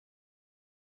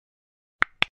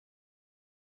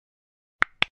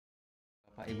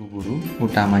Bapak Ibu guru,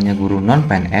 utamanya guru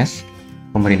non-PNS,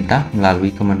 pemerintah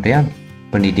melalui Kementerian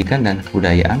Pendidikan dan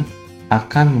Kebudayaan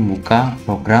akan membuka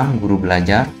program guru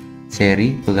belajar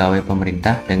seri Pegawai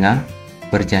Pemerintah dengan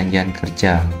Perjanjian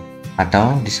Kerja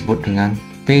atau disebut dengan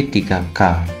P3K.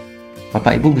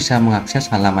 Bapak Ibu bisa mengakses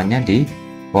halamannya di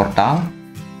portal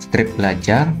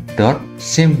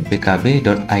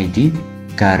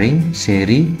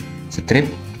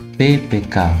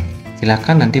belajar.sim.pkb.id/seri-PPK.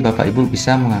 Silakan nanti Bapak Ibu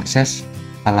bisa mengakses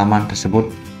halaman tersebut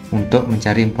untuk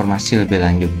mencari informasi lebih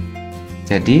lanjut.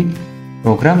 Jadi,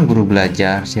 program guru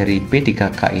belajar seri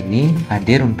P3K ini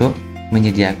hadir untuk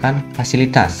menyediakan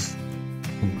fasilitas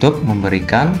untuk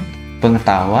memberikan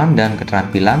pengetahuan dan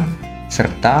keterampilan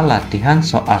serta latihan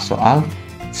soal-soal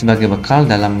sebagai bekal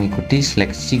dalam mengikuti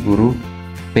seleksi guru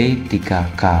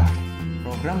P3K.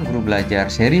 Program guru belajar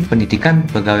seri Pendidikan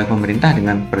Pegawai Pemerintah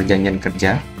dengan Perjanjian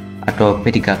Kerja atau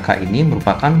P3K ini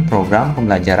merupakan program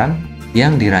pembelajaran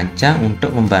yang dirancang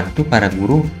untuk membantu para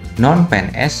guru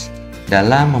non-PNS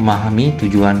dalam memahami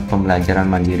tujuan pembelajaran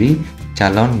mandiri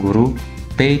calon guru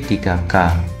P3K.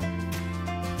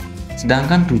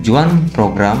 Sedangkan tujuan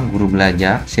program guru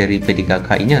belajar seri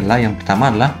P3K ini adalah yang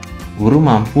pertama adalah guru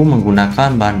mampu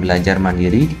menggunakan bahan belajar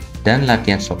mandiri dan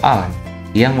latihan soal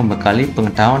yang membekali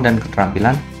pengetahuan dan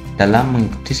keterampilan dalam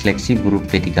mengikuti seleksi guru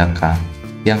P3K.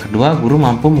 Yang kedua, guru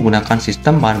mampu menggunakan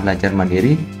sistem bahan belajar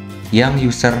mandiri yang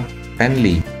user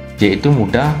friendly, yaitu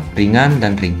mudah, ringan,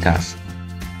 dan ringkas.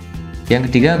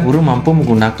 Yang ketiga, guru mampu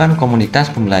menggunakan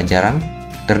komunitas pembelajaran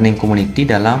learning community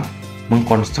dalam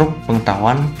mengkonstruk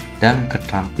pengetahuan dan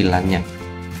keterampilannya.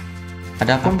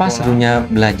 Adapun apa serunya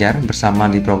belajar bersama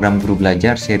di program guru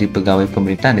belajar seri Pegawai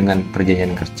Pemerintah dengan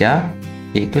Perjanjian Kerja,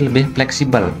 yaitu lebih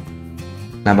fleksibel.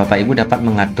 Nah, Bapak Ibu dapat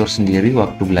mengatur sendiri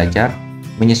waktu belajar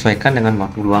menyesuaikan dengan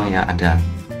waktu luang yang ada.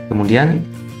 Kemudian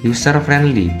user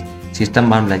friendly,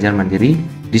 sistem bahan belajar mandiri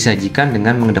disajikan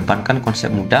dengan mengedepankan konsep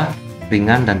mudah,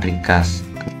 ringan, dan ringkas.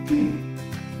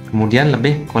 Kemudian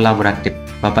lebih kolaboratif,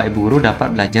 Bapak Ibu guru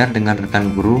dapat belajar dengan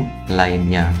rekan guru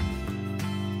lainnya.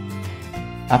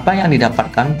 Apa yang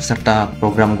didapatkan peserta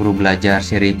program guru belajar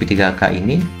seri P3K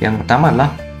ini? Yang pertama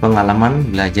adalah pengalaman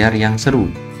belajar yang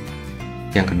seru.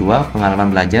 Yang kedua,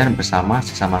 pengalaman belajar bersama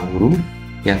sesama guru.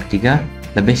 Yang ketiga,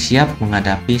 lebih siap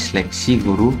menghadapi seleksi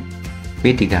guru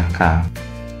P3K.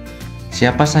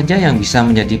 Siapa saja yang bisa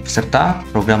menjadi peserta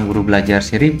program guru belajar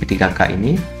seri P3K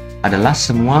ini adalah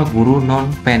semua guru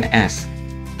non-PNS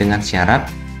dengan syarat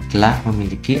telah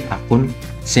memiliki akun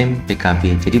SIM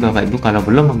PKB. Jadi Bapak Ibu kalau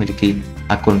belum memiliki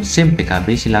akun SIM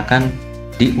PKB, silakan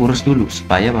diurus dulu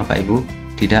supaya Bapak Ibu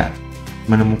tidak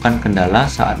menemukan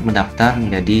kendala saat mendaftar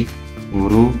menjadi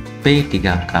guru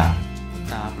P3K.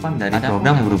 Tahapan dari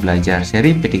program guru belajar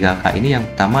seri P3K ini yang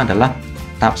pertama adalah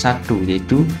tahap 1,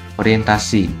 yaitu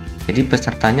orientasi. Jadi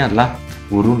pesertanya adalah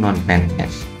guru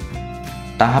non-PNS.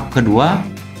 Tahap kedua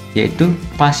yaitu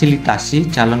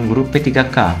fasilitasi calon guru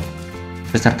P3K.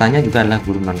 Pesertanya juga adalah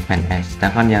guru non-PNS.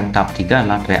 Sedangkan yang tahap 3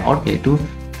 adalah tryout, yaitu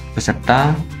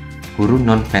peserta guru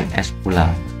non-PNS pula.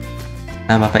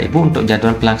 Nah, Bapak Ibu, untuk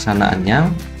jadwal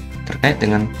pelaksanaannya terkait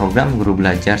dengan program guru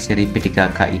belajar seri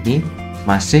P3K ini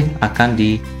masih akan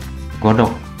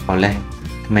digodok oleh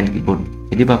Kemendikbud.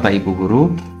 Jadi Bapak Ibu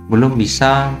guru belum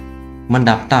bisa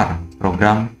mendaftar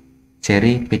program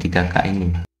seri P3K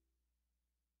ini.